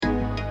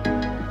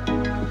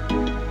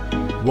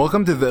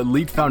Welcome to the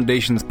Elite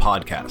Foundations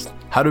podcast,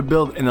 how to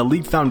build an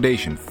elite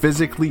foundation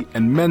physically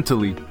and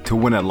mentally to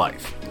win at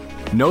life.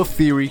 No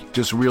theory,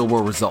 just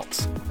real-world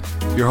results.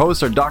 Your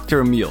hosts are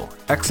Dr. Emil,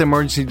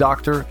 ex-emergency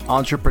doctor,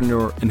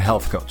 entrepreneur, and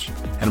health coach,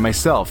 and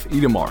myself,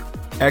 Itamar,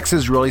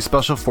 ex-Israeli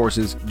Special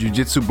Forces,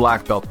 Jiu-Jitsu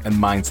black belt, and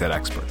mindset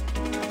expert.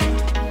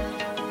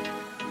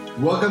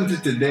 Welcome to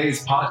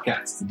today's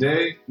podcast.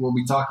 Today, we'll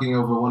be talking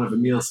over one of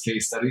Emil's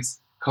case studies,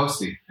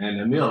 Kosti.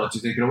 And Emil, let you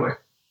take it away.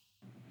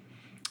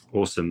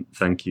 Awesome.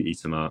 Thank you,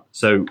 Itamar.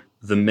 So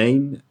the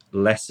main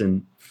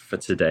lesson for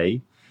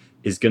today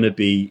is going to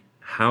be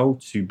how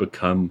to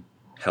become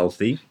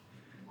healthy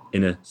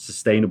in a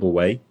sustainable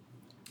way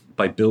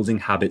by building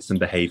habits and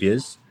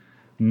behaviors,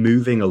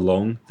 moving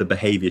along the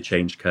behavior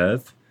change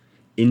curve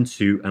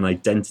into an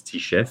identity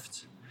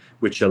shift,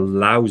 which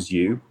allows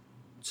you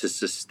to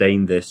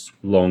sustain this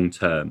long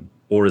term.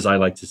 Or as I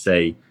like to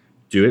say,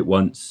 do it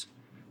once,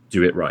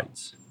 do it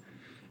right.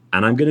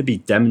 And I'm going to be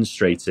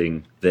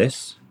demonstrating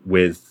this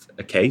with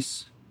a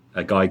case,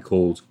 a guy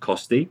called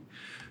Kosti,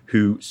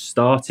 who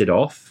started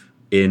off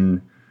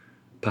in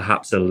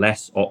perhaps a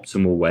less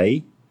optimal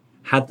way,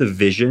 had the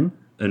vision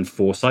and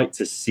foresight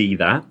to see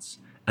that,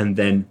 and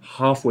then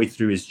halfway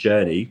through his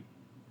journey,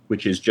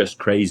 which is just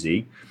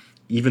crazy,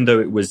 even though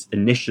it was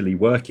initially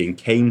working,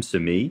 came to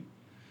me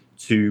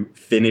to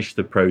finish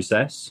the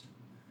process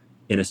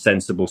in a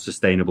sensible,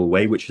 sustainable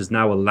way, which has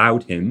now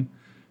allowed him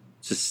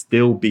to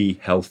still be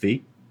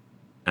healthy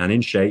and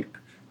in shape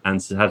and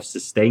to have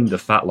sustained the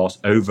fat loss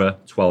over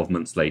 12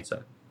 months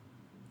later.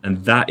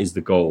 And that is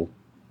the goal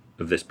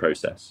of this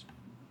process.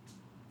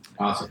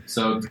 Awesome.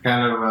 So to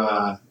kind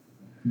of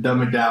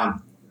dumb it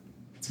down,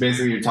 it's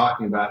basically you're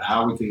talking about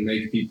how we can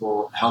make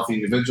people healthy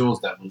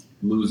individuals that will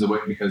lose the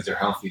weight because they're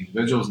healthy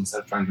individuals instead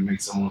of trying to make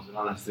someone who's an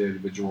unhealthy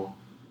individual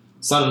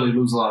suddenly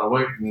lose a lot of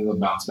weight and then they'll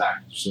bounce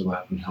back to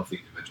that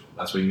unhealthy individual.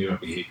 That's what you mean by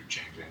behavior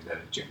change and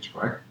identity change,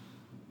 correct?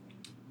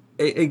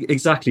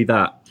 Exactly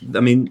that.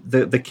 I mean,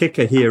 the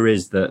kicker here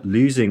is that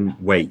losing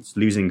weight,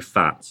 losing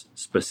fat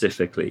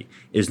specifically,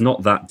 is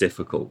not that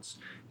difficult.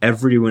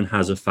 Everyone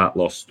has a fat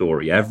loss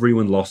story.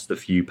 Everyone lost a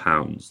few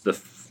pounds.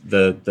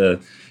 The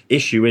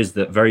issue is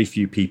that very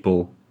few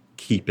people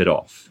keep it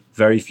off.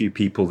 Very few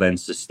people then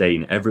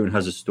sustain. Everyone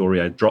has a story.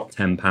 I dropped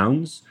 10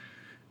 pounds.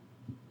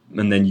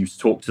 And then you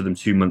talk to them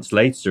 2 months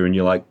later and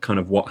you're like, kind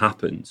of, what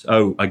happened?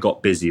 Oh, I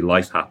got busy,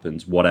 life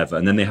happened, whatever.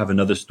 And then they have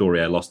another story,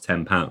 I lost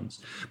 10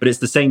 pounds. But it's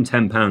the same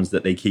 10 pounds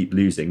that they keep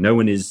losing. No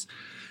one is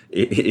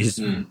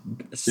stacking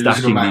these. They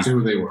go back to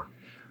who they were.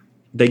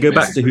 They go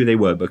back to who they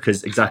were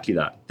because exactly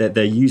that.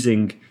 They're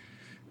using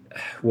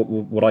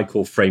what I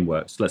call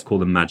frameworks. Let's call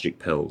them magic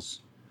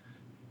pills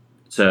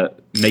to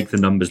make the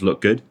numbers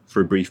look good for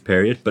a brief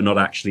period, but not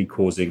actually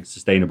causing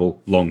sustainable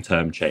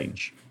long-term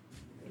change.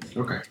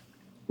 Okay.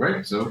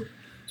 Great. So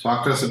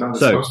talk to us about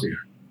this Kosti here.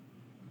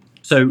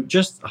 So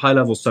just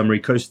high-level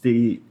summary.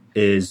 Kosti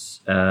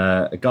is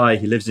a guy,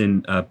 he lives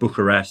in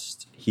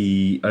Bucharest.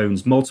 He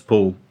owns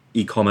multiple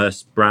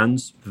e-commerce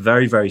brands,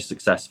 very, very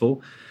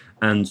successful.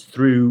 And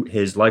through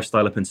his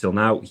lifestyle up until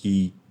now,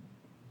 he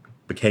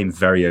became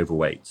very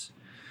overweight.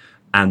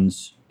 And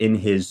in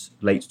his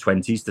late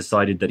 20s,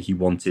 decided that he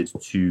wanted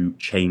to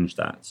change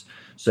that.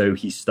 So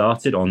he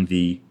started on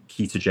the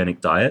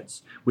ketogenic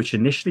diet, which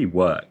initially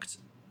worked.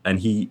 And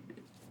he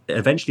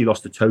eventually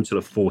lost a total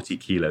of 40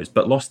 kilos,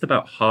 but lost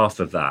about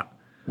half of that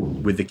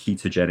with the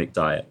ketogenic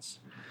diet.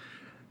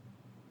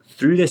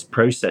 Through this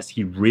process,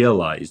 he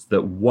realized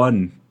that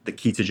one, the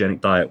ketogenic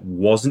diet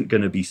wasn't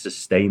going to be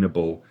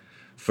sustainable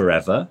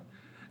forever.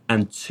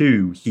 And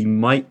two, he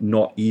might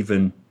not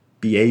even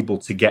be able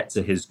to get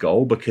to his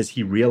goal because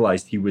he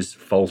realized he was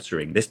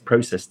faltering. This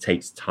process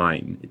takes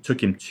time. It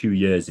took him 2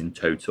 years in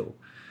total.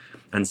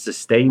 And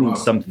sustaining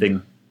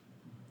something.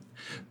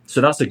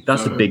 So that's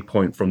a big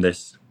point from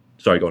this.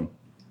 Sorry, go on.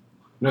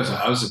 No, so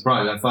I was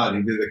surprised. I thought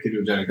he did the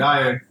ketogenic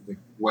diet,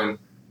 went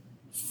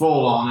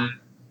full on it,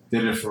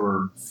 did it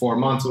for 4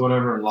 months or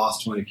whatever, and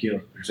lost 20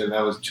 kilos. You said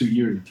that was 2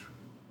 years.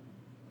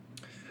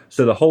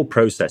 So the whole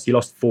process, he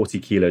lost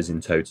 40 kilos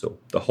in total.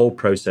 The whole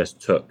process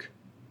took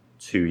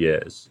 2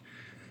 years.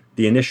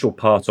 The initial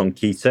part on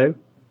keto,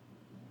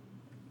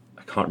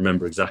 I can't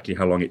remember exactly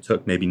how long it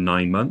took, maybe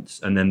 9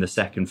 months. And then the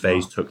second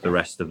phase took the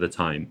rest of the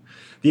time.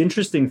 The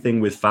interesting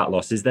thing with fat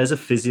loss is there's a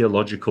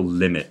physiological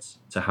limit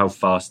to how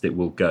fast it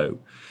will go.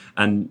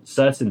 And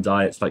certain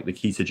diets like the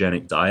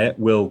ketogenic diet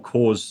will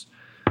cause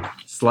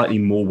slightly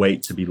more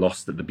weight to be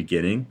lost at the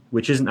beginning,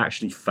 which isn't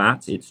actually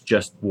fat. It's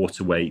just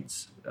water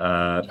weight,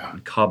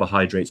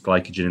 carbohydrates,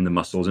 glycogen in the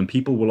muscles. And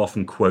people will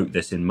often quote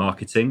this in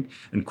marketing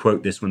and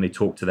quote this when they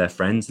talk to their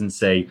friends and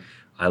say,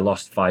 I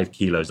lost 5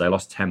 kilos, I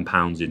lost 10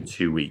 pounds in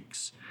 2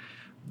 weeks.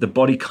 The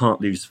body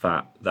can't lose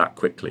fat that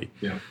quickly.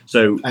 Yeah.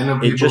 So I know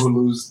people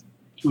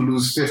who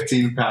lose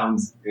 15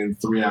 pounds in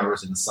 3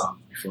 hours in the sun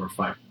before a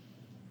fight.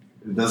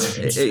 It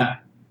doesn't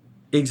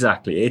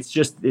Exactly. It's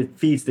just, it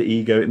feeds the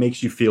ego. It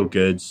makes you feel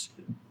good,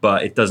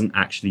 but it doesn't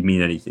actually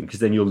mean anything because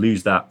then you'll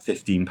lose that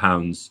 15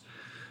 pounds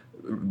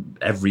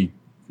every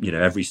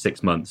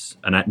 6 months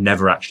and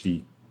never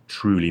actually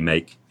truly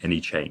make any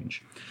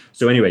change.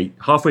 So anyway,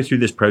 halfway through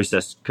this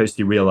process,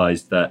 Costi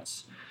realized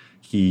that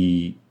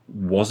he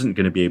wasn't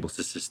going to be able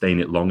to sustain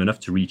it long enough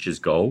to reach his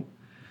goal.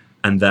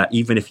 And that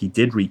even if he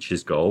did reach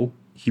his goal,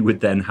 he would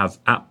then have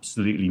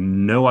absolutely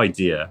no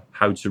idea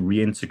how to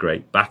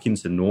reintegrate back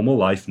into normal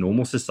life,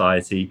 normal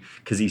society,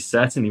 because he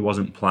certainly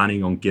wasn't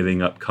planning on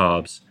giving up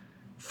carbs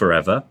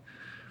forever.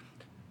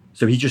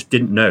 So he just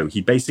didn't know.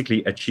 He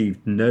basically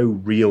achieved no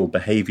real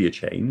behavior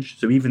change.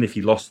 So even if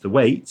he lost the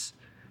weight,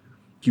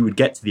 he would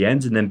get to the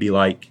end and then be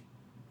like,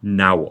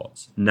 now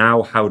what?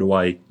 Now how do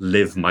I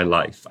live my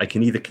life? I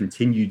can either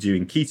continue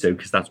doing keto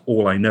because that's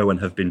all I know and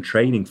have been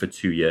training for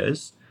 2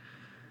 years,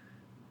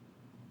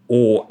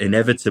 or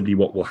inevitably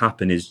what will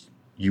happen is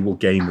you will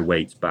gain the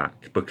weight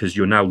back because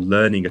you're now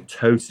learning a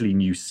totally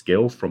new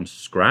skill from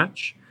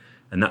scratch,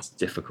 and that's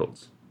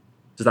difficult.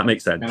 Does that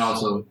make sense? And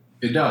also,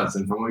 it does.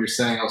 And from what you're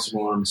saying, also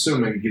what I'm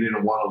assuming, he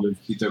didn't want to live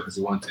keto because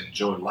he wanted to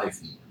enjoy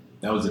life more.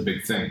 That was a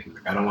big thing.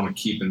 Like, I don't want to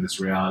keep in this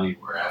reality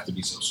where I have to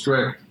be so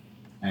strict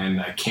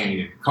and I can't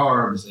eat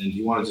carbs. And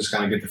he wanted to just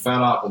kind of get the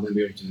fat off and then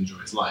be able to enjoy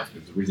his life.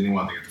 Because the reason he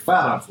wanted to get the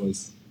fat off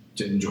was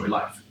to enjoy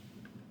life.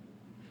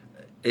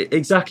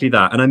 Exactly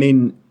that. And I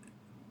mean,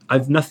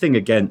 I've nothing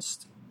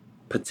against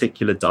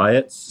particular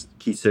diets,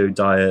 keto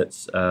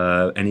diets,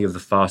 any of the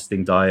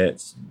fasting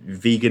diets,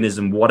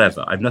 veganism,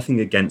 whatever. I've nothing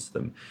against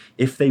them.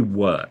 If they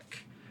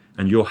work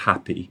and you're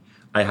happy,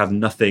 I have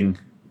nothing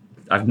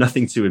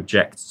to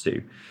object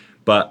to.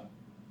 But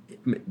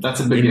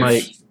that's a big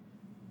if.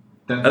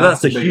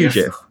 That's a huge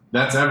if.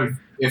 That's everything.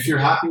 If you're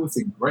happy with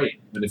it,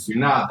 great. But if you're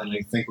not, then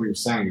I think what you're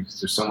saying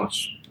is there's so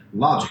much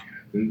logic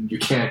in it. And you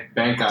can't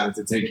bank on it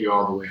to take you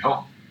all the way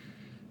home.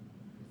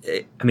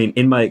 I mean,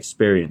 in my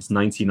experience,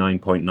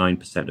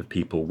 99.9% of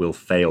people will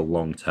fail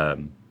long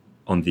term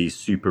on these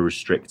super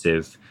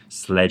restrictive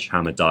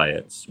sledgehammer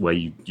diets where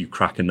you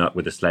crack a nut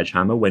with a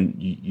sledgehammer when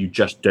you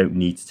just don't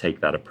need to take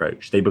that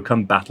approach. They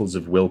become battles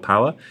of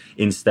willpower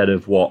instead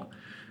of what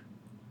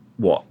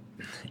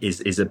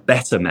is a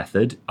better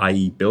method,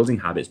 i.e. building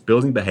habits,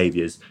 building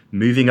behaviors,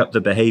 moving up the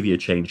behavior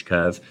change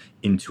curve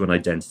into an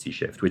identity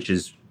shift, which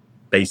is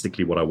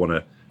basically what I want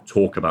to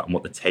talk about and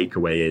what the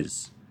takeaway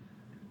is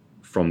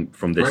from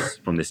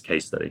this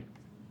case study.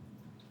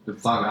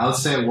 I'll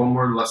say one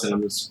more lesson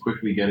I'm just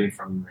quickly getting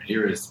from right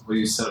here is what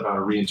you said about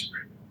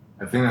reintegrating.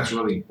 I think that's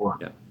really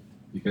important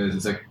because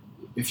it's like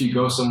if you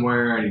go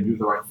somewhere and you do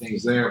the right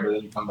things there, but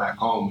then you come back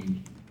home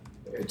and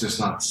it's just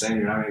not the same,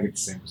 you're not going to get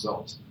the same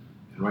results.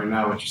 And right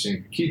now, what you're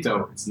saying for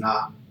keto, it's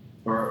not,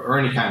 or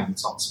any kind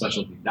of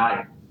specialty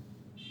diet,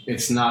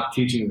 it's not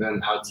teaching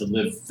them how to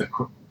live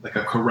a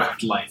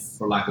correct life,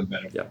 for lack of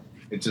better. Yeah.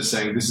 It's just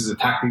saying this is a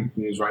tactic you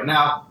can use right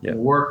now. Yeah.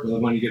 It'll work, but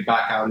then when you get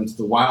back out into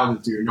the wild,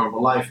 into your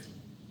normal life,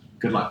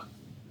 good luck.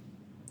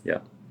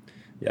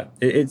 Yeah.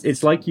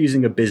 It's like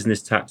using a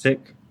business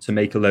tactic to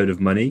make a load of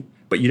money,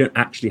 but you don't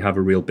actually have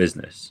a real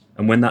business.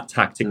 And when that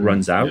tactic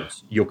runs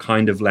out, you're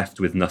kind of left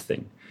with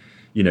nothing.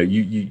 You know,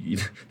 you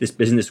this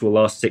business will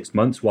last 6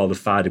 months while the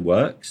fad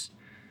works,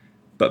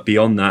 but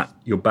beyond that,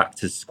 you're back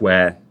to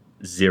square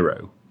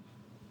zero,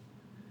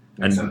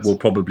 and we'll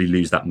probably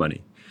lose that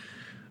money.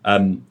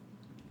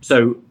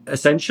 So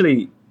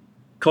essentially,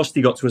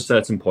 Costi got to a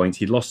certain point.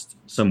 He'd lost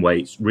some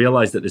weight,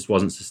 realized that this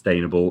wasn't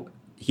sustainable.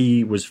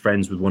 He was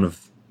friends with one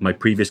of my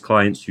previous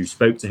clients who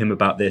spoke to him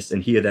about this,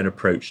 and he then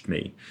approached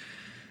me.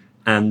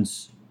 And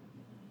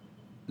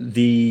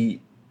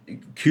the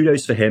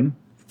kudos for him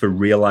for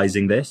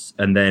realizing this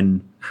and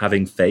then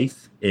having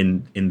faith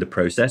in the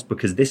process,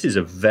 because this is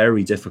a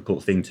very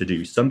difficult thing to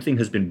do. Something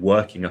has been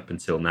working up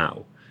until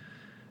now,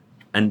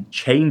 and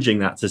changing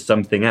that to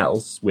something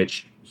else,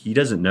 which he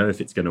doesn't know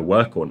if it's going to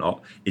work or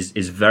not,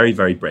 is very,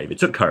 very brave. It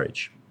took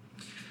courage.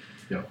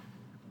 Yeah.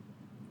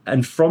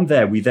 And from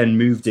there, we then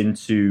moved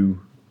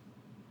into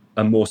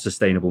a more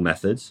sustainable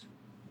method.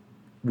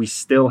 We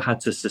still had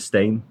to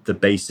sustain the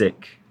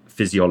basic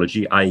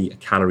physiology, i.e. a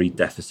calorie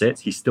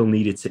deficit. He still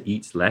needed to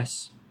eat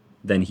less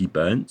than he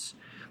burnt,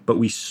 but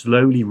we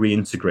slowly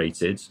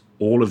reintegrated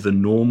all of the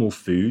normal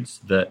foods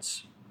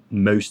that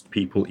most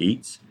people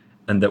eat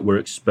and that we're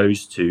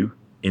exposed to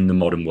in the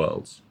modern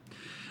world.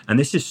 And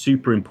this is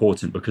super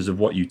important because of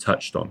what you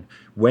touched on.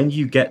 When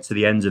you get to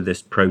the end of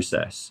this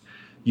process,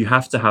 you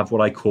have to have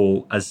what I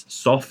call as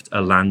soft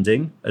a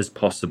landing as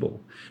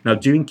possible. Now,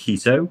 doing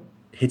keto,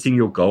 hitting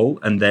your goal,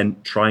 and then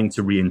trying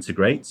to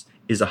reintegrate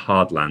is a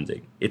hard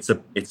landing. It's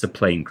a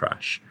plane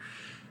crash.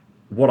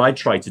 What I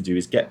try to do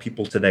is get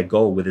people to their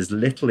goal with as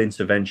little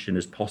intervention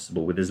as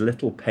possible, with as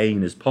little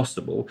pain as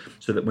possible,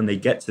 so that when they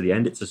get to the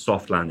end, it's a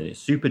soft landing. It's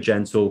super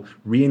gentle.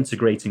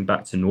 Reintegrating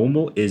back to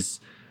normal is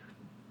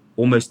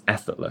almost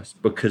effortless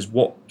because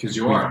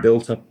we've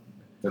built up.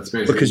 That's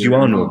basically because you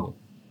are normal.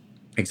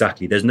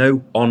 Exactly. There's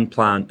no on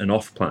plan and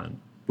off plan,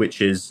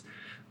 which is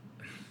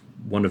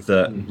one of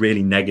the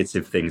really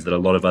negative things that a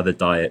lot of other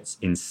diets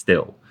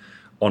instill.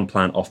 On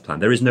plan, off plan.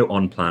 There is no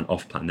on plan,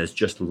 off plan. There's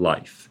just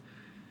life.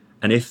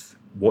 And if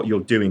what you're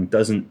doing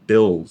doesn't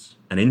build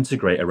and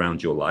integrate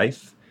around your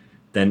life,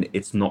 then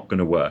it's not going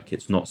to work.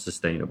 It's not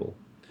sustainable.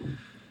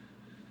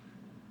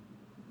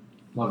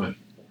 Love it.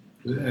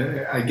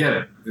 I get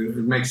it. It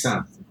makes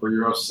sense. What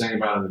you're also saying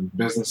about the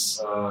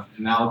business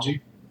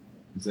analogy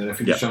is that if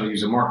you're just trying to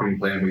use a marketing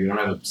plan but you don't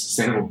have a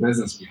sustainable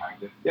business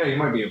behind it, yeah, you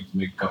might be able to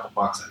make a couple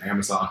bucks on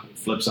Amazon,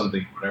 flip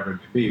something, whatever it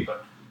may be,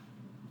 but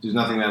there's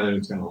nothing there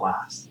that's going to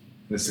last.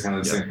 This is kind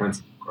of the same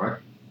principle,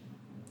 correct?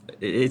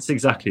 It's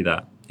exactly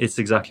that. It's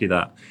exactly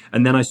that.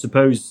 And then I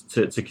suppose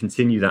to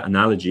continue that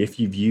analogy, if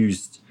you've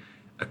used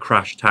a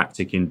crash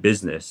tactic in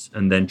business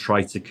and then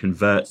try to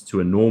convert to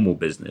a normal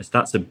business,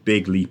 that's a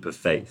big leap of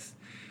faith,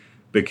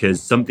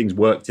 because something's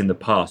worked in the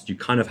past. You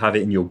kind of have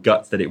it in your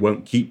gut that it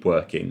won't keep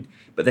working,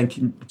 but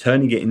then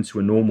turning it into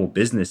a normal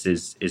business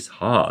is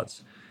hard.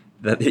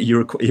 That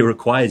you're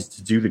required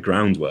to do the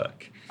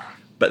groundwork,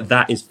 but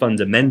that is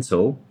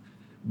fundamental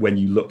when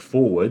you look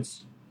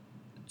forwards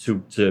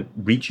to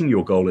reaching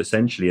your goal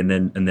essentially, and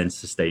then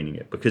sustaining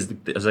it. Because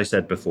as I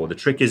said before, the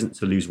trick isn't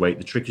to lose weight.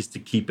 The trick is to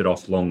keep it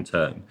off long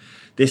term.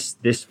 This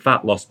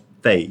fat loss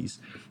phase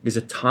is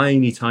a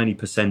tiny, tiny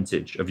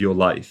percentage of your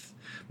life.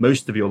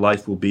 Most of your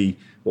life will be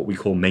what we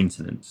call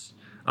maintenance,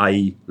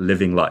 i.e.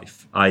 living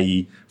life,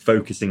 i.e.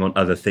 focusing on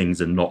other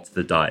things and not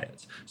the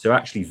diet. So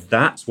actually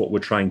that's what we're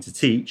trying to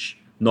teach,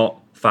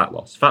 not fat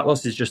loss. Fat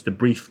loss is just a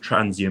brief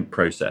transient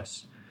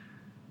process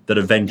that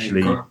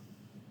eventually...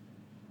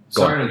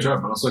 Sorry to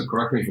interrupt, but also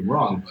correct me if I'm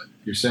wrong, but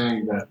you're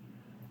saying that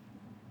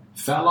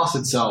fat loss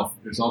itself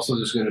is also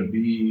just going to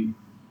be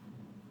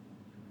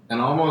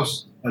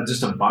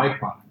just a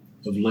byproduct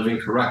of living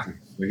correctly.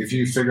 Like if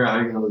you figure out how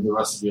you're going to live the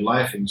rest of your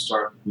life and you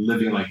start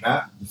living like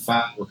that, the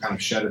fat will kind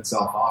of shed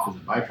itself off as a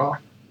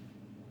byproduct.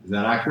 Is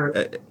that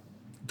accurate?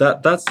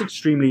 That's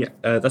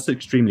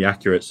extremely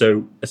accurate.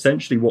 So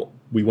essentially what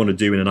we want to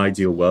do in an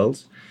ideal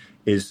world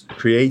is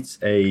create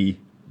a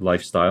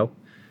lifestyle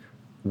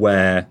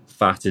where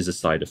fat is a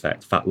side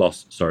effect. Fat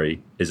loss,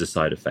 is a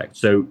side effect.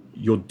 So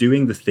you're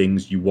doing the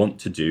things you want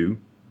to do,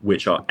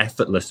 which are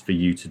effortless for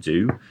you to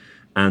do,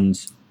 and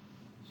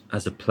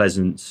as a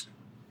pleasant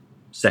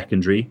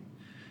secondary,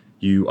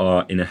 you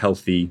are in a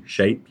healthy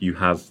shape, you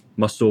have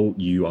muscle,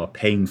 you are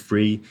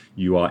pain-free,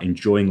 you are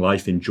enjoying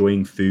life,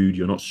 enjoying food,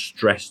 you're not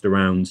stressed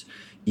around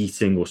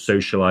eating or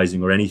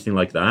socializing or anything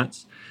like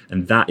that.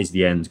 And that is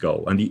the end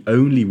goal. And the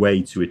only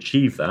way to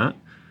achieve that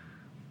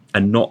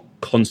and not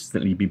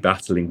constantly be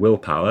battling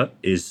willpower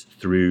is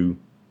through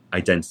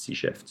identity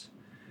shift.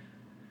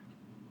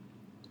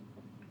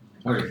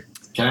 Okay.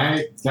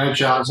 Can I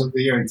challenge something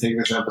here and take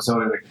this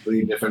episode in a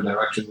completely different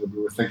direction than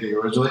we were thinking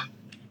originally?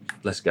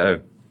 Let's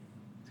go.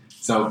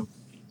 So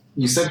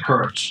you said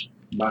courage,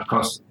 not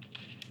custom.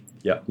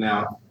 Yeah.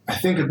 Now, I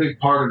think a big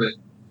part of it,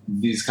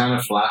 these kind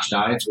of flash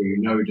diets where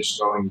you're just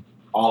going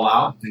all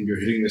out and you're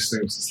hitting this thing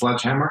with a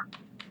sledgehammer,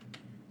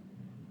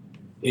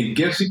 it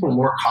gives people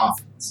more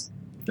confidence.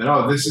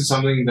 That, this is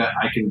something that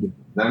I can do.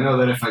 That I know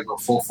that if I go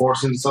full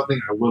force into something,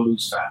 I will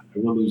lose fat. I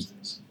will lose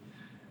this.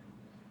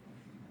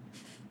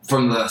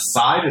 From the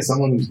side, as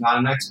someone who's not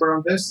an expert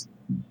on this,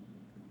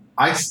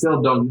 I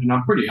still don't, and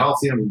I'm pretty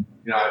healthy. I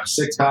have a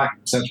six-pack,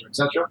 et cetera, et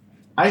cetera.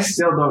 I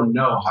still don't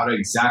know how to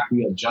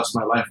exactly adjust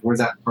my life. Where's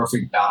that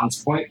perfect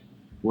balance point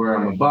where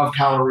I'm above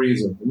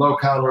calories or below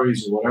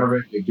calories or whatever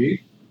it may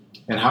be,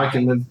 and how I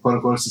can live,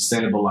 quote-unquote, a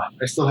sustainable life.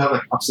 I still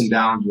have ups and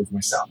downs with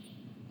myself.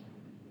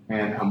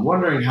 And I'm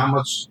wondering how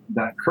much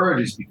that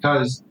courage is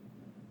because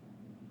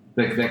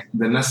the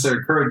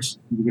necessary courage,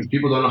 because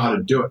people don't know how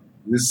to do it.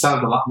 This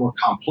sounds a lot more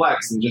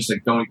complex than just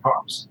like don't eat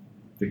carbs.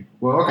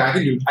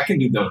 I can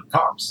do those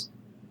carbs.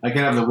 I can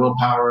have the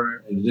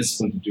willpower and the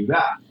discipline to do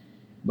that.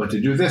 But to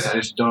do this, I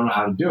just don't know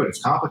how to do it.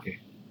 It's complicated.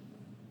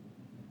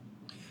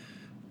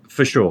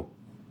 For sure.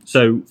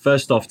 So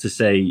first off, to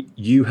say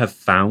you have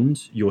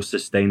found your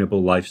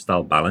sustainable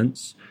lifestyle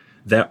balance.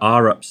 There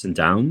are ups and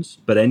downs,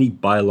 but any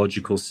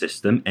biological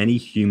system, any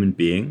human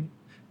being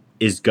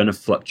is going to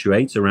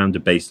fluctuate around a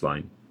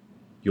baseline.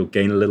 You'll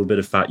gain a little bit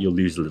of fat, you'll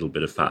lose a little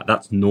bit of fat.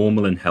 That's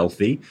normal and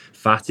healthy.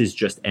 Fat is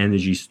just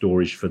energy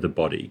storage for the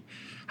body.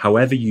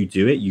 However you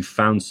do it, you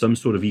found some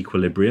sort of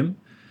equilibrium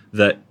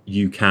that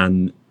you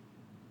can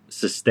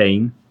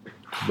sustain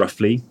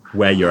roughly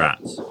where you're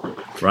at,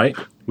 right?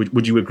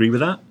 Would you agree with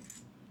that?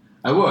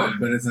 I would,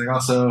 but it's like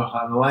also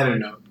on a lighter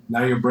note.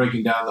 Now you're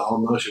breaking down the whole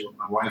notion. What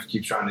my wife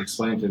keeps trying to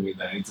explain to me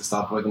that I need to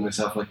stop looking at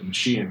myself like a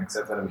machine,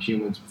 except that I'm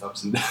humans with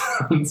ups and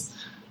downs.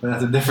 But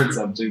that's a different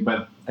subject.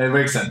 But it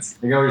makes sense.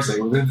 I get what you're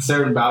saying. Within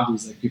certain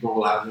boundaries, like people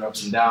will have their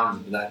ups and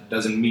downs, but that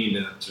doesn't mean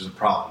that there's a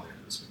problem there.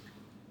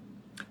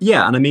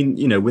 Yeah, and I mean,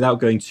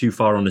 without going too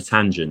far on a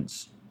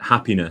tangent,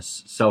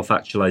 happiness,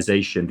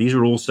 self-actualization, these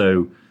are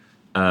also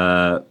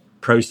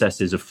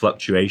processes of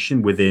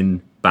fluctuation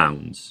within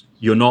bounds.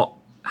 You're not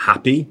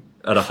happy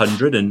at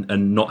 100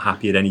 and not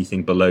happy at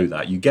anything below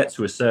that. You get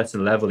to a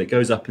certain level, it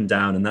goes up and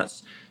down, and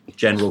that's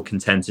general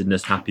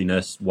contentedness,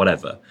 happiness,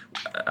 whatever.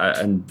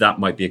 And that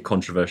might be a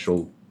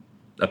controversial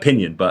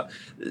opinion, but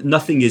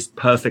nothing is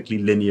perfectly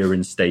linear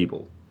and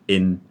stable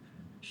in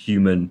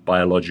human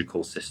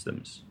biological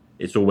systems.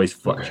 It's always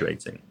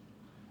fluctuating. Okay.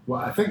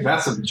 Well, I think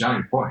that's a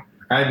giant point.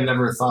 I had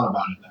never thought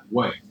about it that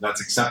way.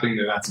 That's accepting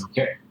that that's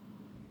okay.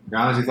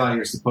 I honestly thought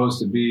you're supposed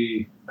to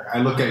be. I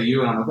look at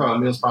you and I'm like, oh,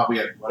 Emil's probably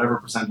at whatever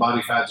percent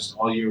body fat just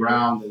all year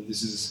round, and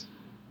this is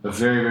a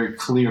very, very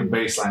clear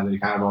baseline that he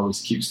kind of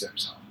always keeps to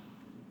himself.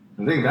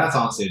 I think that's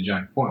honestly a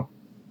giant point.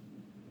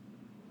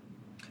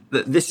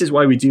 This is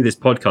why we do this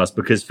podcast,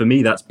 because for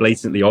me that's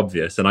blatantly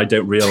obvious, and I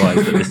don't realize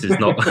that this is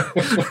not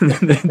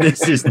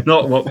this is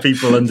not what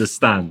people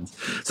understand.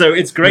 So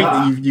it's great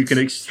that you can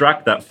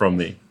extract that from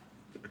me.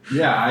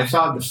 Yeah, I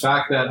thought the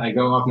fact that I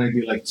go up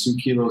maybe like 2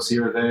 kilos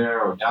here or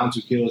there, or down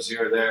 2 kilos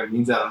here or there,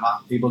 means that I'm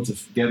not able to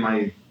get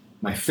my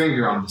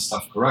finger on this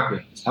stuff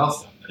correctly, this health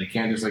stuff. That I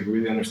can't just like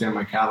really understand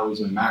my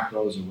calories and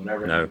macros or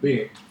whatever it may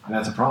be, and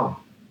that's a problem.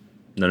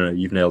 No,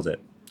 you've nailed it.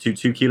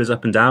 2 kilos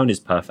up and down is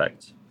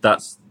perfect.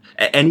 That's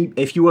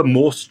if you were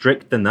more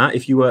strict than that,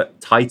 if you were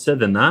tighter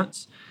than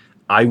that,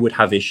 I would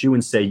have issue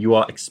and say you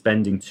are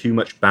expending too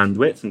much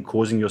bandwidth and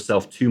causing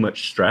yourself too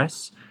much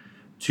stress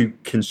to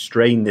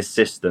constrain this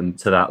system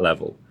to that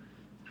level.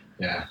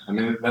 Yeah, I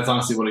mean, that's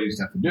honestly what I used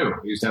to have to do.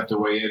 I used to have to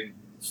weigh in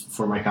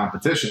for my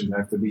competitions. I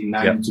have to be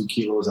 92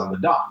 kilos on the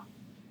dot.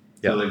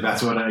 So like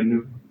that's what I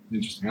knew.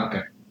 Interesting.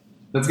 Okay.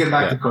 Let's get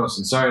back to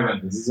Coasting. Sorry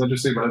about this. This is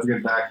interesting, but let's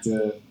get back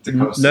to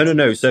Coasting.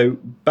 No. So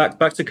back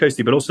to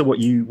Coasting, but also what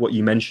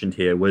you mentioned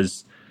here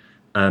was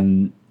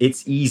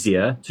it's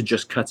easier to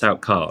just cut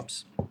out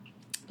carbs.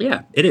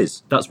 Yeah, it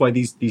is. That's why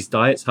these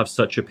diets have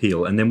such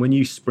appeal. And then when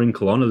you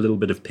sprinkle on a little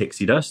bit of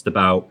pixie dust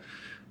about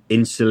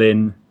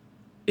insulin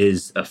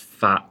is a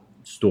fat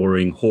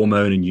storing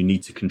hormone and you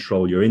need to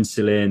control your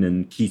insulin,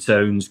 and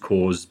ketones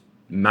cause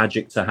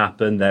magic to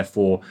happen.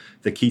 Therefore,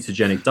 the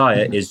ketogenic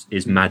diet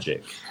is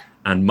magic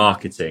and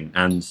marketing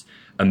and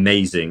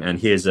amazing. And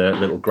here's a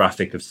little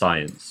graphic of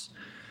science.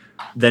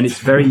 Then it's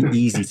very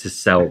easy to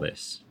sell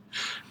this.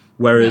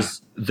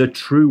 Whereas the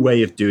true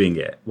way of doing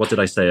it, what did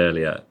I say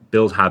earlier?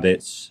 Build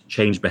habits,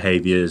 change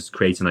behaviors,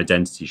 create an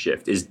identity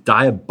shift, is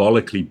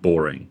diabolically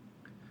boring,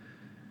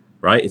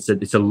 right?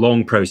 It's a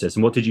long process.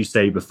 And what did you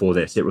say before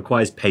this? It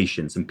requires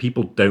patience, and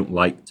people don't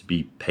like to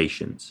be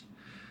patient.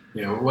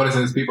 Yeah, what it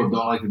says, people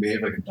don't like to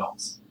behave like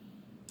adults.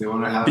 They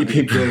want to have to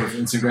be good with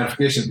instant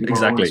gratification. People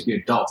want to be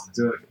adults.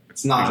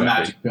 It's not a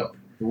magic pill.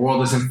 The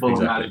world isn't full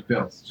of magic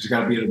pills. You just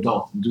got to be an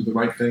adult and do the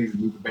right things and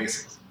do the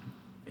basics.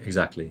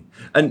 Exactly.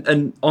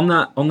 And on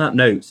that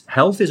note,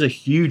 health is a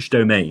huge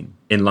domain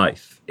in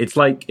life. It's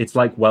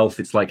like wealth,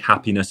 it's like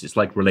happiness, it's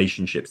like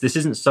relationships. This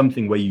isn't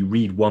something where you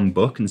read one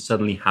book and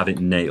suddenly have it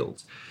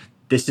nailed.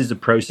 This is a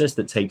process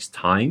that takes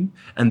time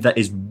and that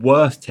is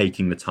worth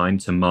taking the time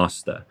to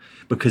master,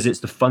 because it's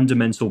the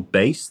fundamental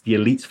base, the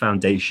elite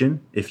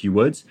foundation, if you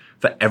would,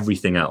 for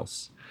everything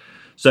else.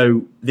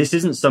 So this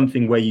isn't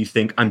something where you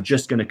think, I'm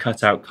just going to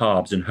cut out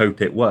carbs and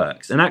hope it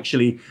works. And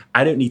actually,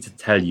 I don't need to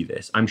tell you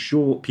this. I'm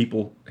sure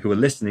people who are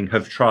listening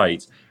have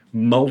tried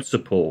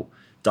multiple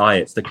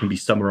diets that can be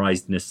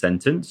summarized in a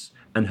sentence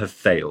and have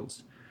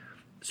failed.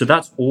 So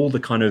that's all the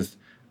kind of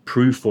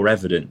proof or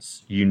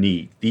evidence you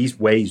need. These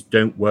ways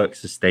don't work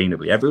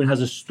sustainably. Everyone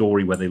has a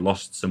story where they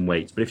lost some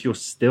weight, but if you're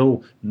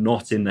still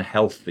not in the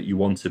health that you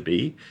want to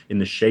be, in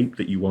the shape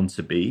that you want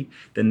to be,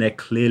 then they're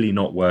clearly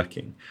not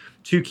working.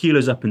 2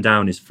 kilos up and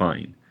down is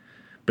fine.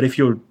 But if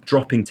you're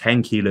dropping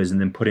 10 kilos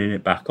and then putting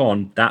it back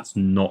on, that's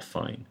not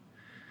fine.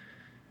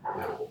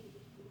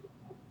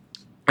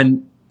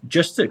 And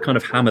just to kind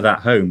of hammer that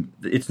home,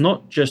 it's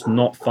not just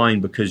not fine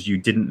because you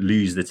didn't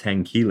lose the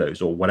 10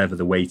 kilos or whatever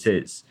the weight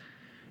is.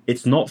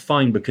 It's not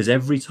fine because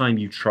every time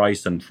you try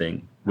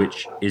something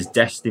which is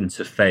destined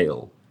to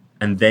fail,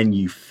 and then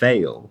you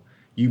fail,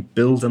 you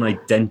build an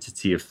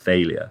identity of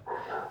failure.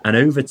 And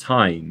over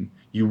time,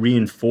 you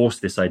reinforce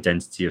this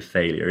identity of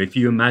failure. If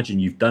you imagine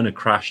you've done a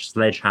crash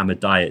sledgehammer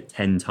diet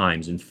 10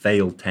 times and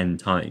failed 10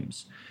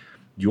 times,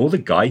 you're the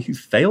guy who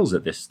fails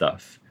at this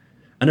stuff.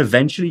 And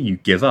eventually you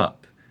give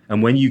up.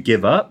 And when you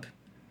give up,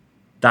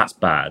 that's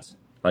bad.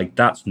 Like,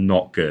 that's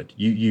not good.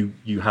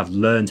 You have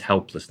learned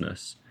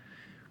helplessness.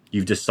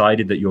 You've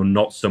decided that you're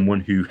not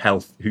someone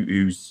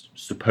who's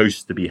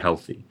supposed to be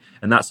healthy.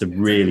 And that's a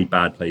really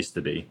bad place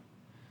to be.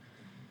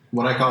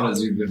 What I call it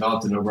is you've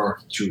developed an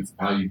overarching truth of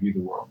how you view the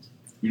world.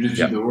 You just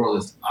view the world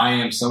as, I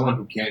am someone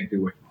who can't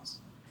do weight loss.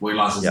 Weight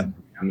loss is I'm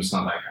just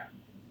not that guy.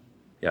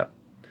 Yeah,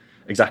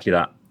 exactly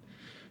that.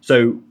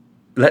 So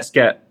let's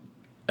get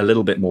a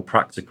little bit more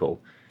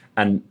practical.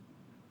 And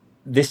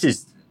this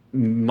is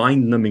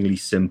mind-numbingly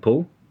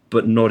simple,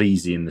 but not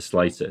easy in the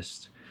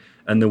slightest.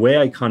 And the way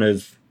I kind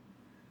of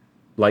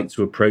like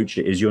to approach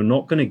it is you're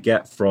not going to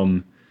get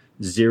from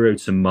 0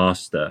 to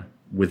master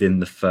within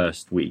the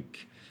first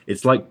week.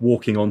 It's like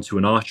walking onto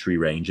an archery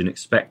range and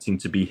expecting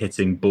to be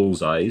hitting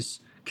bullseyes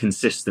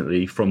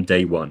consistently from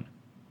day one.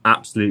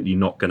 Absolutely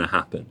not going to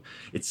happen.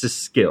 It's a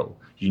skill.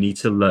 You need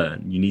to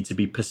learn. You need to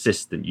be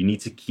persistent. You need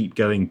to keep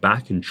going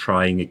back and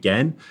trying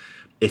again,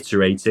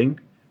 iterating,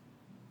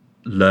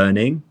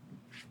 learning,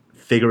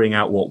 figuring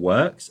out what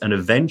works. And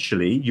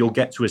eventually you'll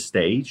get to a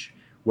stage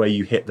where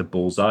you hit the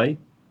bullseye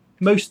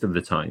most of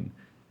the time.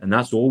 And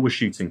that's all we're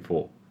shooting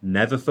for.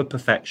 Never for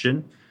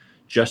perfection,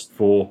 just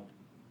for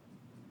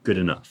good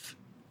enough.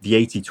 The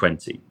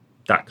 80-20,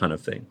 that kind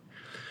of thing.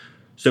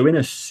 So in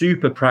a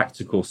super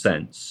practical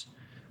sense,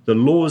 the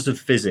laws of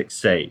physics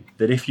say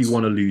that if you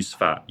want to lose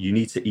fat, you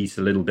need to eat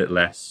a little bit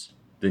less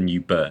than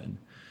you burn.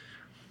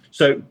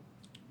 So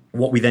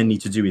what we then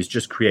need to do is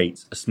just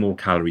create a small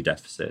calorie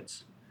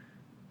deficit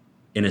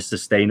in a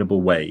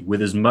sustainable way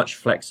with as much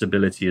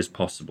flexibility as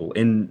possible.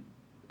 In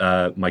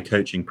my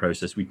coaching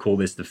process, we call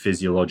this the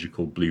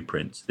physiological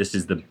blueprint. This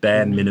is the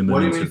bare minimum. What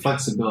do you mean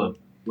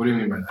flexibility? What do you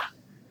mean by that?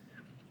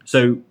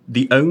 So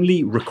the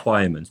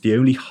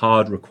only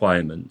hard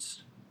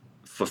requirement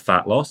for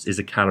fat loss is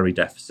a calorie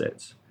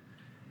deficit.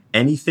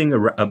 Anything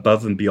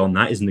above and beyond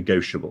that is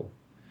negotiable.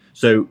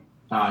 So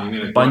you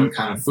mean like what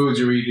kind of foods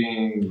you're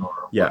eating,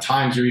 or what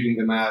times you're eating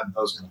them at,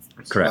 those kind of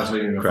things. Correct. That's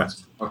what you mean.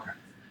 Correct. Okay.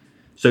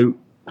 So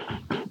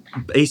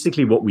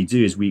basically what we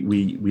do is we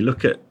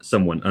look at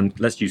someone, and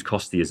let's use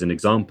Costi as an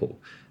example.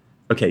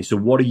 Okay, so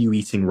what are you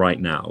eating right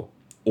now?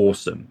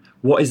 Awesome.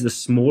 What is the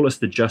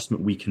smallest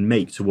adjustment we can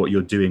make to what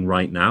you're doing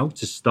right now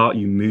to start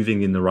you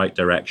moving in the right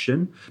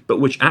direction, but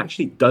which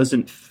actually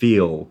doesn't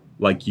feel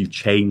like you've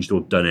changed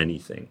or done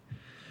anything?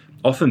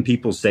 Often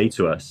people say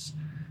to us,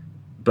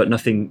 but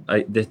nothing,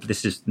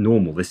 this is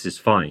normal, this is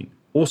fine.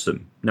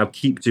 Awesome. Now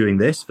keep doing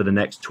this for the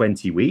next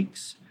 20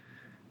 weeks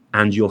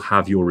and you'll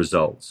have your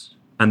results.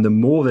 And the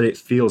more that it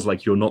feels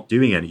like you're not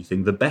doing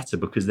anything, the better,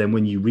 because then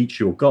when you reach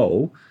your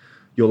goal,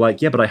 you're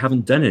like, yeah, but I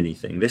haven't done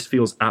anything. This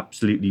feels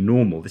absolutely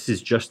normal. This is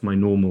just my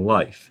normal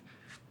life.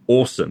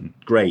 Awesome.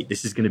 Great.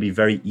 This is going to be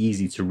very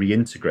easy to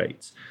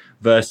reintegrate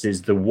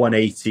versus the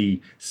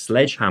 180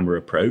 sledgehammer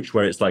approach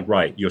where it's like,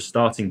 right, you're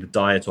starting the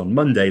diet on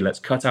Monday. Let's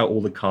cut out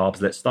all the carbs.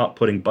 Let's start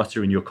putting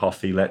butter in your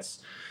coffee.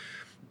 Let's,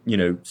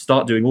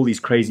 start doing all these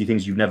crazy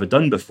things you've never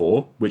done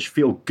before, which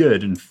feel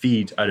good and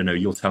feed, I don't know,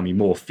 you'll tell me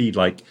more, feed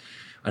like,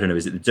 I don't know,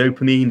 is it the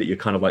dopamine that you're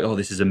kind of like, oh,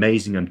 this is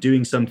amazing, I'm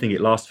doing something, it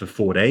lasts for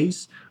 4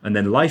 days, and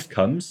then life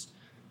comes,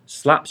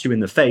 slaps you in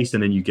the face,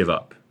 and then you give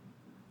up.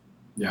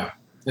 Yeah,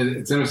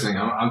 it's interesting.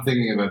 I'm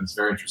thinking about this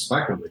very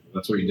introspectively.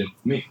 That's what you did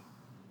with me.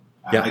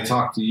 Yeah. I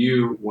talked to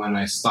you when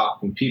I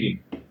stopped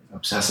competing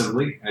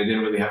obsessively. I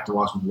didn't really have to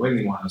watch my weight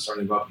anymore. I was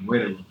starting to go up in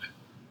weight a little bit.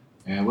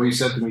 And what you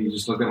said to me, you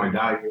just looked at my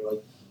diet, and you're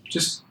like,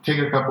 just take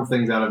a couple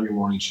things out of your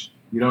morning.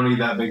 You don't need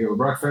that big of a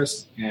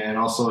breakfast, and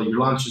also your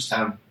lunch, just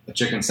have a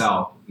chicken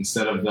salad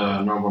instead of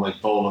the normal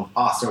bowl of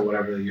pasta or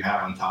whatever that you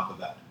have on top of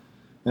that.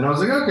 And I was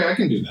like, okay, I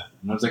can do that.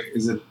 And I was like,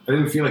 I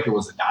didn't feel like it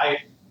was a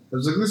diet. I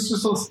was like, this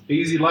is just an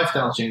easy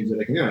lifestyle change that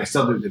I can do. And I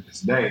still do it to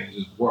this day, and it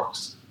just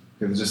works.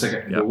 It was just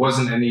like, there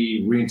wasn't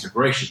any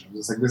reintegration. It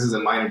was just like, this is a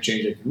minor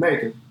change I can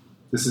make, and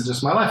this is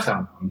just my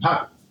lifestyle now. I'm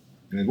happy,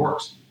 and it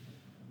works.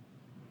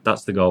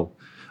 That's the goal.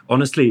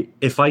 Honestly,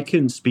 if I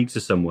can speak to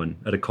someone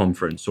at a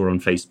conference or on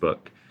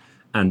Facebook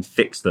and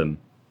fix them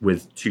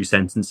with 2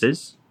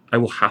 sentences, I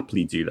will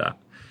happily do that,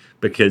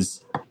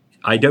 because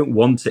I don't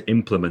want to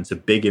implement a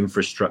big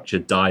infrastructure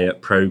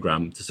diet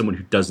program to someone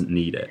who doesn't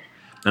need it.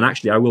 And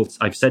actually,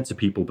 I've said to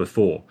people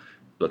before,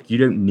 look, you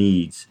don't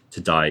need to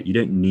diet. You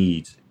don't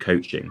need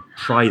coaching.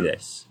 Try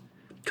this.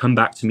 Come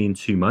back to me in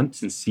 2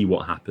 months and see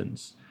what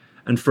happens.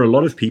 And for a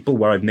lot of people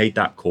where I've made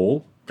that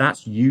call,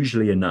 that's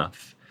usually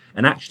enough.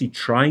 And actually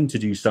trying to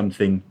do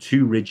something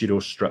too rigid or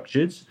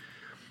structured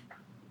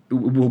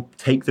will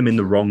take them in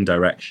the wrong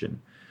direction.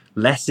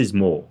 Less is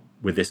more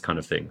with this kind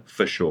of thing,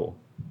 for sure.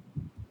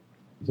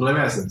 So let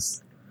me ask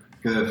this,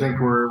 because I think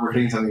we're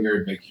hitting something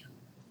very big here.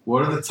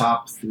 What are the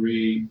top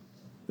 3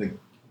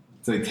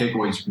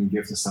 takeaways you can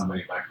give to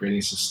somebody about creating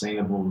a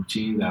sustainable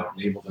routine that will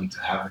enable them to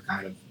have the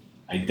kind of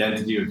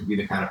identity or to be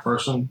the kind of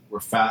person where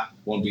fat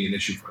won't be an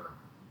issue for them?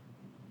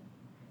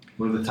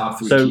 What are the top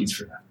 3 keys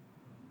for that?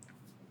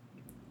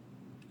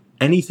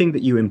 Anything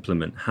that you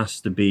implement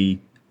has to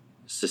be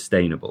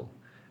sustainable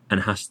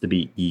and has to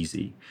be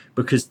easy,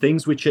 because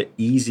things which are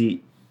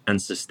easy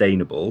and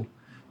sustainable,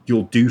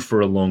 you'll do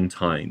for a long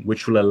time,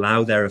 which will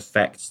allow their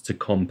effects to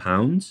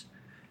compound.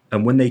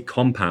 And when they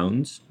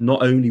compound,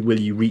 not only will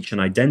you reach an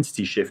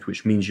identity shift,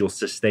 which means you'll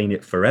sustain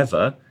it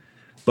forever,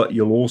 but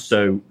you'll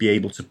also be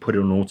able to put it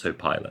on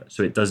autopilot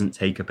so it doesn't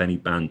take up any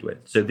bandwidth.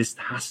 So this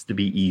has to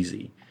be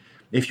easy.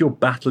 If you're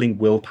battling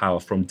willpower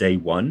from day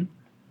one,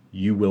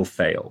 you will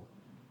fail.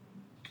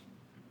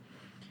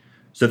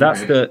 So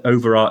that's the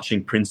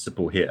overarching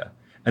principle here.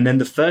 And then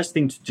the first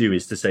thing to do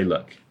is to say,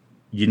 look,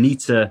 you need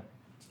to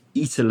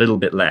eat a little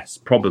bit less,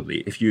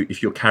 probably, if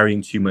you're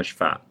carrying too much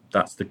fat.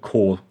 That's the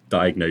core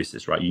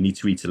diagnosis, right? You need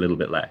to eat a little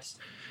bit less.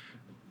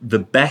 The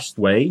best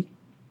way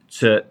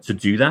to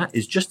do that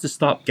is just to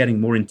start getting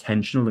more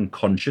intentional and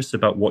conscious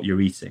about what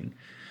you're eating.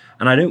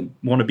 And I don't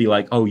want to be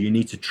like, oh, you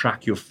need to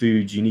track your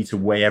foods, you need to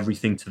weigh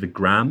everything to the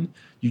gram.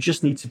 You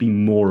just need to be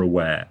more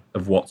aware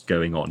of what's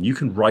going on. You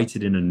can write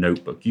it in a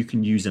notebook. You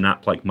can use an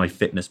app like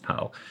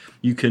MyFitnessPal.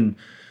 You can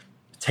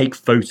take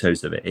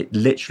photos of it. It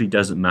literally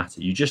doesn't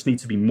matter. You just need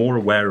to be more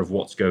aware of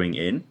what's going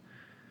in.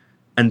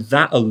 And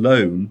that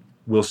alone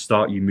will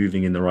start you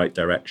moving in the right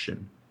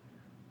direction.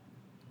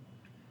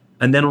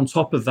 And then on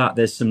top of that,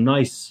 there's some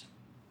nice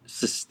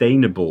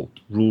sustainable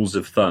rules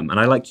of thumb. And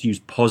I like to use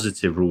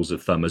positive rules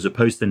of thumb as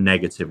opposed to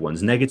negative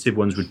ones. Negative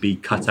ones would be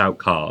cut out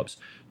carbs,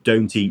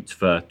 don't eat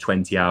for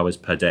 20 hours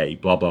per day,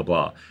 blah, blah,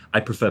 blah. I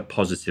prefer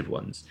positive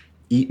ones.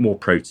 Eat more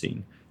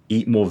protein,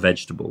 eat more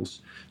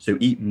vegetables. So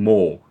eat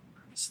more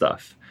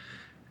stuff.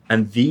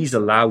 And these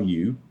allow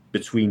you,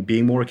 between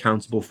being more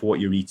accountable for what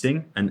you're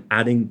eating and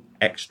adding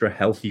extra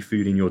healthy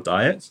food in your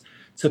diet,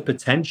 to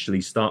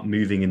potentially start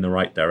moving in the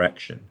right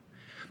direction.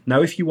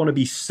 Now, if you want to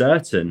be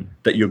certain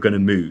that you're going to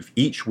move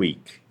each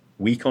week,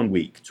 week on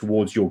week,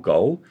 towards your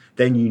goal,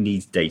 then you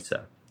need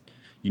data.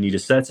 You need a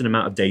certain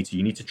amount of data.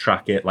 You need to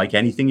track it. Like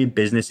anything in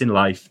business, in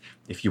life,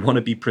 if you want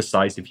to be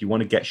precise, if you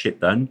want to get shit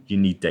done, you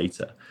need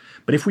data.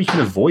 But if we can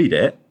avoid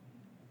it,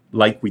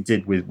 like we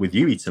did with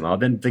you,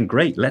 Itamar, then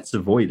great, let's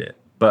avoid it.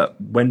 But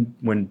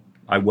when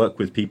I work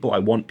with people, I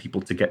want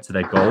people to get to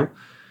their goal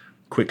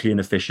quickly and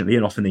efficiently,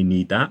 and often they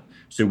need that.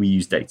 So we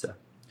use data.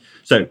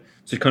 So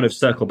to kind of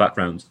circle back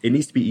round, it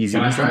needs to be easy,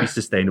 it needs to be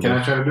sustainable. Can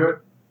I try to do it?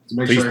 To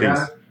make sure I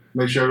got it?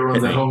 Make sure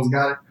everyone at home's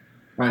got it?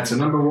 All right, so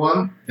number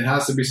one, it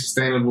has to be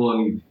sustainable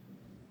and easy.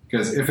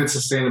 Because if it's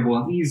sustainable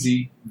and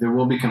easy, there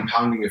will be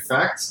compounding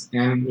effects,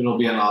 and it'll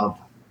be an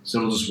autopilot. So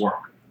it'll just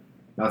work.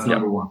 That's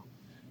number one.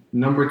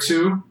 Number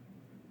two,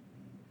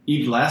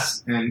 eat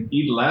less, and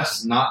eat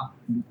less not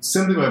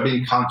simply by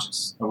being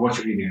conscious of what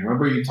you're eating. I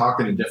remember you talked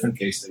in a different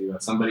case study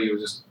about somebody who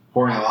was just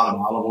pouring a lot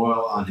of olive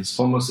oil on his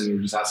hummus, and you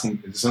were just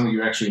asking, is it something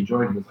you actually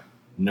enjoyed? And he was like,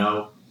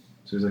 no.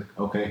 So he was like,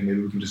 okay,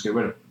 maybe we can just get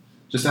rid of it.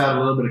 Just add a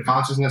little bit of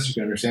consciousness. You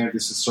can understand if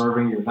this is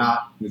serving you or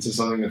not. This is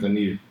something that's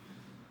needed.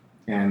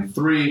 And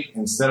three,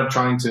 instead of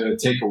trying to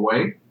take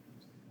away,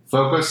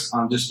 focus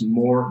on just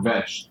more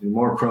veg and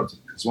more protein.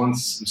 Because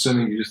once,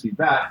 assuming you just eat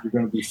that, you're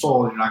going to be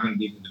full and you're not going to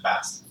be eating the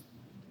bad stuff.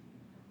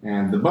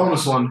 And the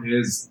bonus one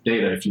is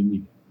data if you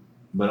need it.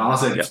 But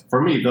honestly, for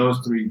me, those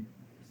three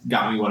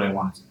got me what I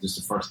wanted, just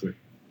the first three.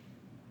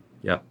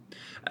 Yeah.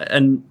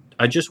 And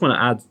I just want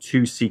to add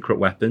 2 secret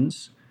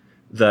weapons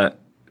that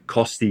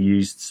Costi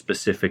used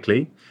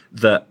specifically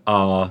that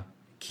are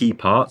key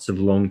parts of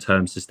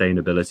long-term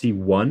sustainability.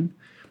 One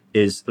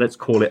is, let's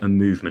call it a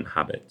movement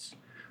habit.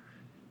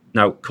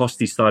 Now,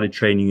 Costi started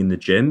training in the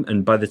gym,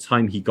 and by the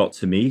time he got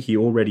to me, he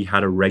already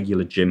had a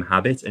regular gym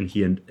habit and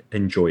he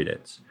enjoyed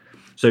it.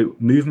 So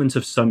movement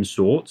of some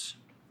sort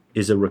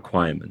is a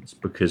requirement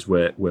because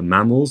we're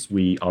mammals.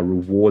 We are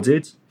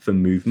rewarded for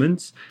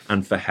movement,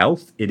 and for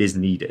health, it is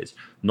needed.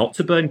 Not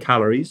to burn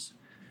calories,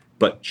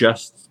 but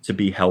just to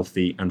be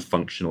healthy and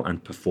functional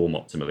and perform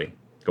optimally.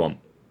 Go on.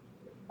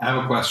 I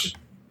have a question.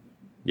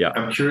 Yeah.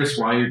 I'm curious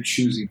why you're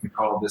choosing to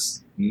call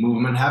this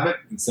movement habit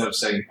instead of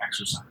saying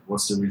exercise.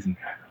 What's the reason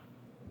behind that?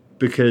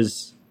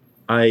 Because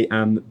I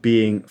am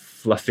being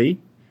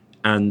fluffy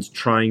and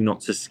trying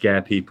not to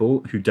scare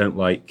people who don't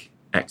like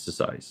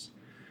exercise.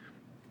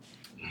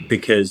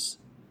 Because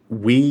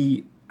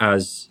we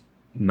as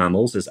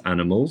mammals, as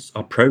animals,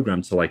 are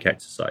programmed to like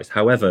exercise.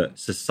 However,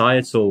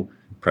 societal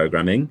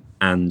programming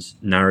and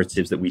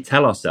narratives that we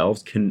tell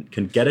ourselves can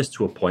get us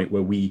to a point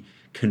where we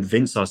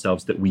convince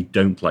ourselves that we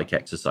don't like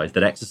exercise,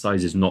 that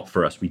exercise is not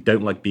for us. We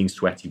don't like being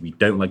sweaty. We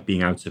don't like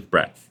being out of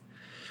breath.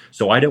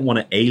 So I don't want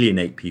to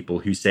alienate people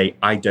who say,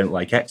 I don't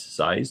like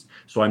exercise.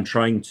 So I'm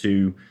trying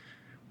to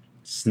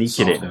sneak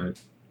it in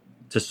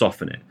to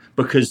soften it.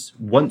 Because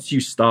once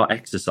you start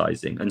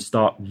exercising and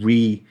start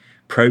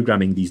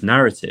reprogramming these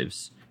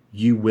narratives,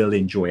 you will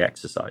enjoy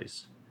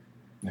exercise.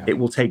 Yeah. It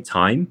will take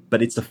time,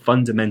 but it's a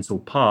fundamental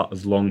part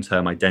of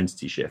long-term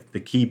identity shift. The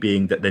key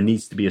being that there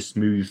needs to be a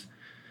smooth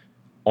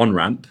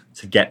on-ramp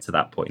to get to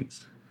that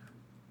point.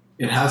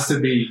 It has to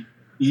be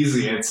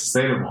easy and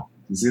sustainable.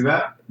 You see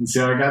that? You see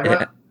how I got that?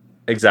 Yeah,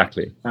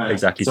 exactly. Right.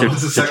 Exactly. So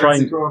what's the second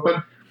secret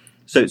weapon?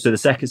 So the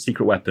second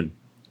secret weapon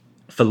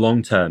for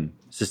long-term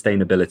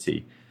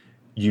sustainability,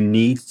 you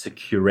need to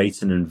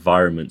curate an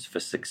environment for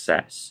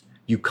success.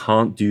 You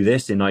can't do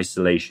this in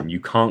isolation. You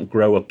can't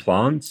grow a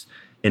plant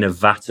in a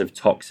vat of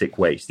toxic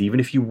waste. Even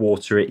if you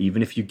water it,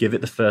 even if you give it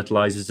the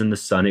fertilizers and the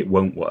sun, it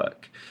won't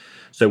work.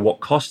 So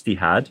what Costi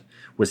had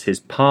was his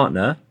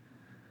partner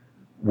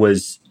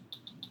was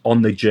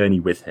on the journey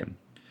with him.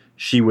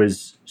 She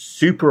was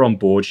super on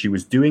board. She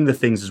was doing the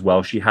things as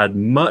well. She had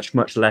much,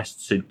 much less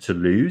to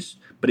lose,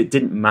 but it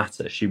didn't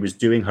matter. She was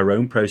doing her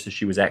own process.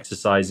 She was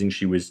exercising.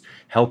 She was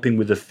helping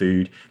with the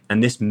food.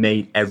 And this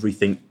made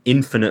everything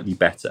infinitely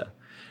better.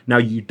 Now,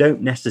 you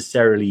don't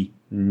necessarily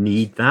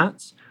need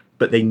that,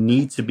 but they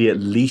need to be at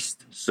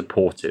least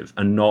supportive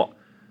and not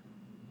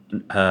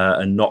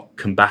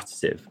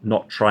combative,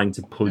 not trying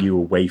to pull you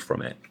away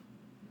from it,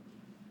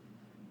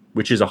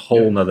 which is a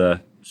whole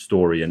nother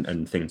story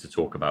and thing to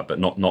talk about, but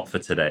not for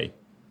today.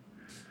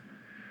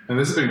 And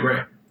this has been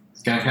great.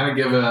 Can I kind of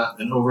give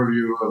an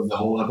overview of the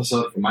whole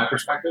episode from my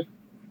perspective?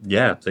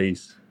 Yeah,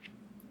 please.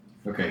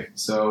 Okay,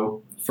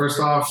 so first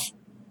off,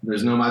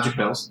 there's no magic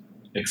pills.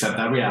 Accept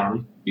that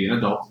reality. Be an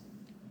adult.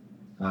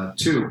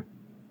 2,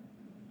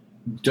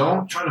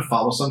 don't try to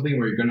follow something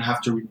where you're going to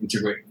have to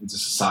reintegrate into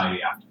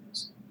society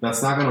afterwards.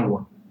 That's not going to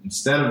work.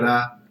 Instead of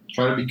that,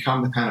 try to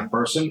become the kind of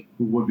person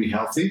who would be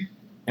healthy,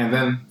 and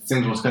then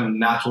things will come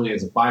naturally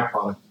as a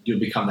byproduct. You'll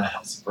become that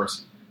healthy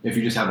person. If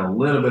you just have a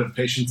little bit of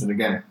patience and,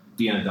 again,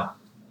 be an adult.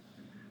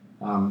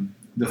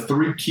 the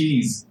 3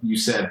 keys you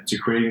said to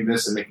creating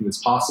this and making this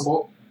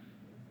possible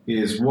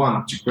is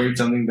 1, to create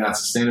something that's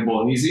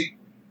sustainable and easy.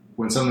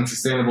 When something's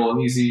sustainable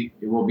and easy,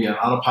 it will be on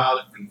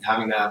autopilot, and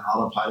having that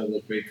autopilot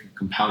will create a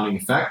compounding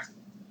effect.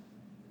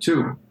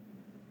 2,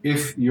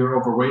 if you're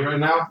overweight right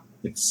now,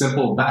 it's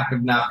simple back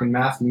of napkin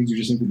math means you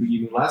just need to be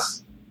eating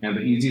less. And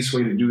the easiest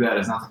way to do that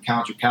is not to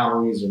count your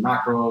calories or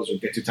macros or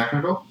get too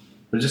technical,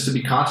 but just to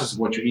be conscious of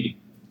what you're eating.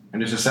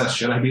 And just assess,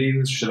 should I be eating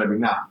this or should I be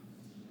not?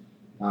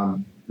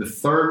 The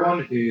third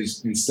one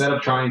is, instead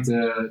of trying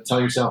to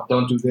tell yourself,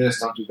 don't do this,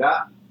 don't do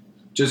that,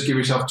 just give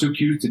yourself 2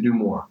 cues to do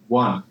more.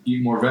 1,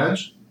 eat more veg,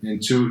 and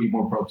 2, eat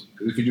more protein.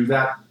 Because if you do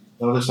that,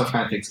 the other stuff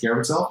kind of takes care of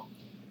itself.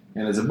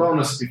 And as a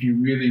bonus, if you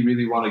really,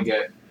 really want to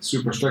get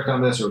super strict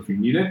on this, or if you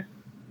need it,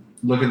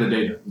 look at the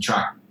data and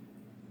track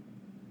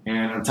it.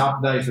 And on top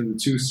of that, the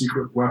 2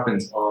 secret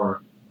weapons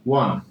are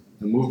 1,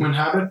 the movement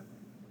habit,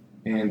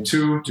 and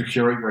 2, to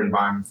curate your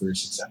environment for your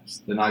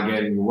success. They're not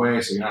getting in your way,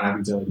 so you're not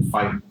having to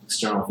fight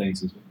external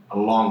things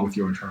along with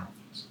your internal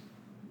things.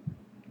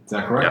 Is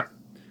that correct?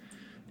 Yeah,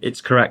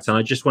 it's correct. And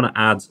I just want to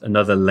add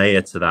another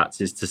layer to that,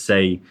 is to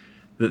say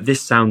that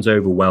this sounds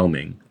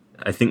overwhelming.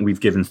 I think we've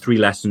given 3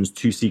 lessons,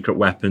 2 secret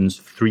weapons,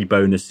 3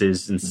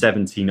 bonuses, and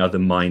 17 other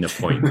minor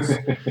points.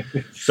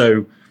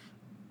 So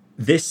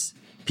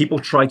people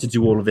try to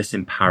do all of this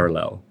in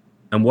parallel.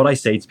 And what I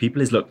say to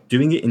people is, look,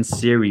 doing it in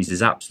series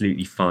is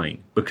absolutely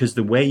fine, because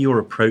the way you're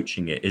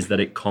approaching it is that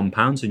it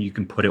compounds and you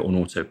can put it on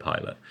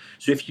autopilot.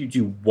 So if you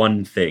do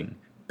one thing,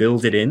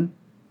 build it in,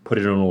 put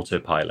it on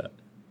autopilot.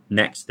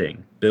 Next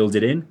thing, build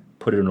it in,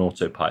 put it on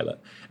autopilot.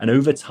 And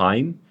over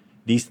time,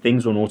 these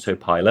things on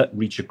autopilot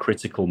reach a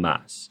critical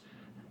mass.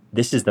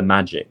 This is the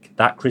magic.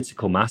 That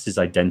critical mass is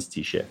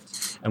identity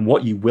shift. And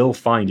what you will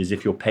find is,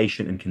 if you're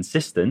patient and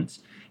consistent,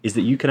 is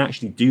that you can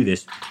actually do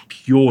this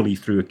purely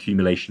through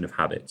accumulation of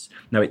habits.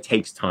 Now, it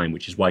takes time,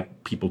 which is why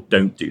people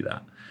don't do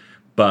that.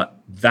 But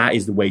that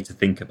is the way to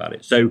think about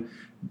it. So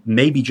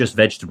maybe just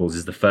vegetables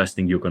is the first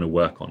thing you're going to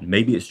work on.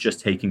 Maybe it's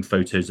just taking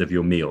photos of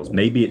your meals.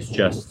 Maybe it's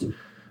just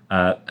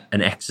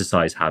an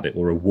exercise habit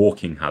or a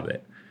walking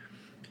habit.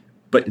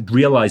 But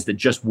realize that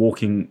just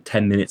walking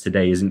 10 minutes a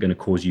day isn't going to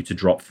cause you to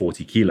drop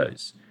 40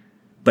 kilos.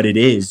 But it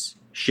is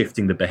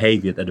shifting the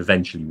behavior that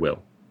eventually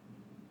will.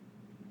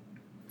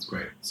 That's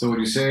great. So would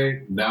you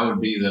say that would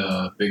be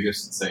the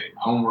biggest, say,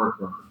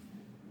 homework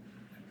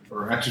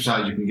or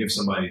exercise you can give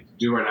somebody to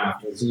do right now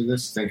after listening to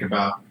this? Think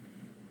about,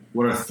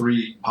 what are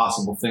 3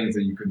 possible things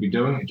that you could be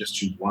doing, and just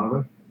choose one of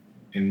them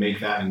and make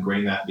that,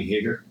 ingrain that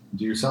behavior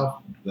into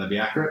yourself. Would that be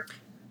accurate?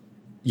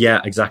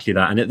 Yeah, exactly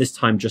that. And at this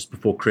time, just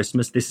before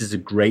Christmas, this is a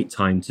great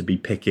time to be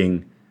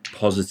picking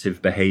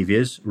positive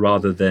behaviors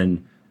rather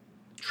than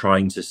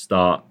trying to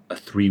start a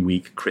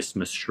 3-week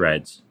Christmas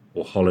shred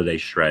or holiday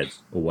shred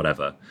or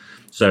whatever.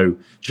 So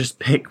just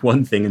pick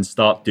one thing and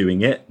start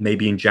doing it.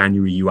 Maybe in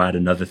January you add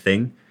another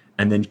thing,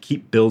 and then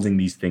keep building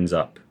these things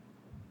up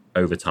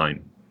over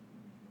time.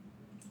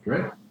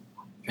 Great.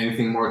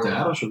 Anything more to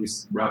add, or should we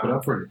wrap it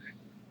up for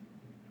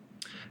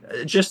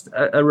today? Just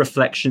a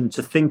reflection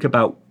to think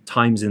about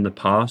times in the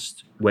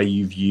past where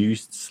you've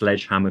used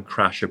sledgehammer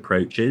crash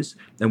approaches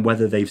and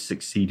whether they've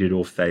succeeded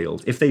or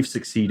failed. If they've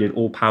succeeded,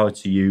 all power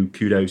to you,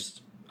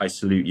 kudos, I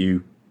salute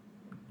you.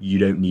 You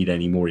don't need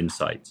any more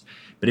insights.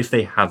 But if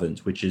they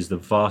haven't, which is the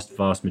vast,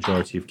 vast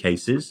majority of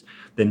cases,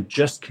 then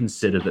just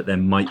consider that there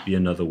might be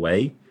another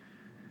way.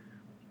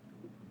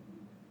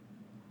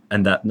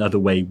 And that another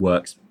way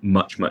works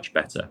much, much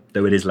better,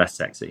 though it is less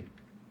sexy.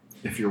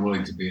 If you're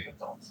willing to be an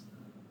adult.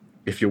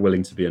 If you're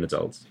willing to be an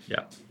adult,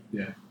 yeah.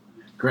 Yeah,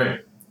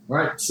 great. All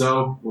right,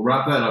 so we'll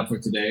wrap that up for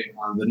today.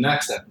 On the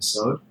next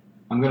episode,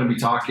 I'm going to be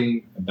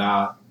talking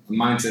about a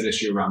mindset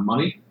issue around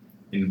money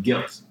and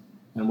guilt,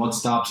 and what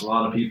stops a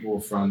lot of people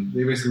from,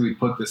 they basically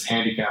put this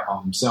handicap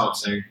on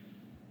themselves saying,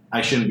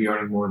 I shouldn't be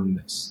earning more than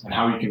this, and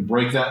how you can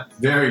break that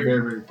very,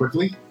 very, very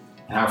quickly,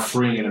 and how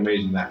freeing and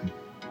amazing that can be.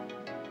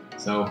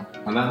 So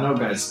on that note,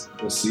 guys,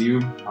 we'll see you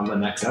on the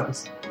next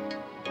episode.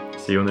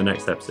 See you on the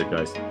next episode,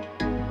 guys.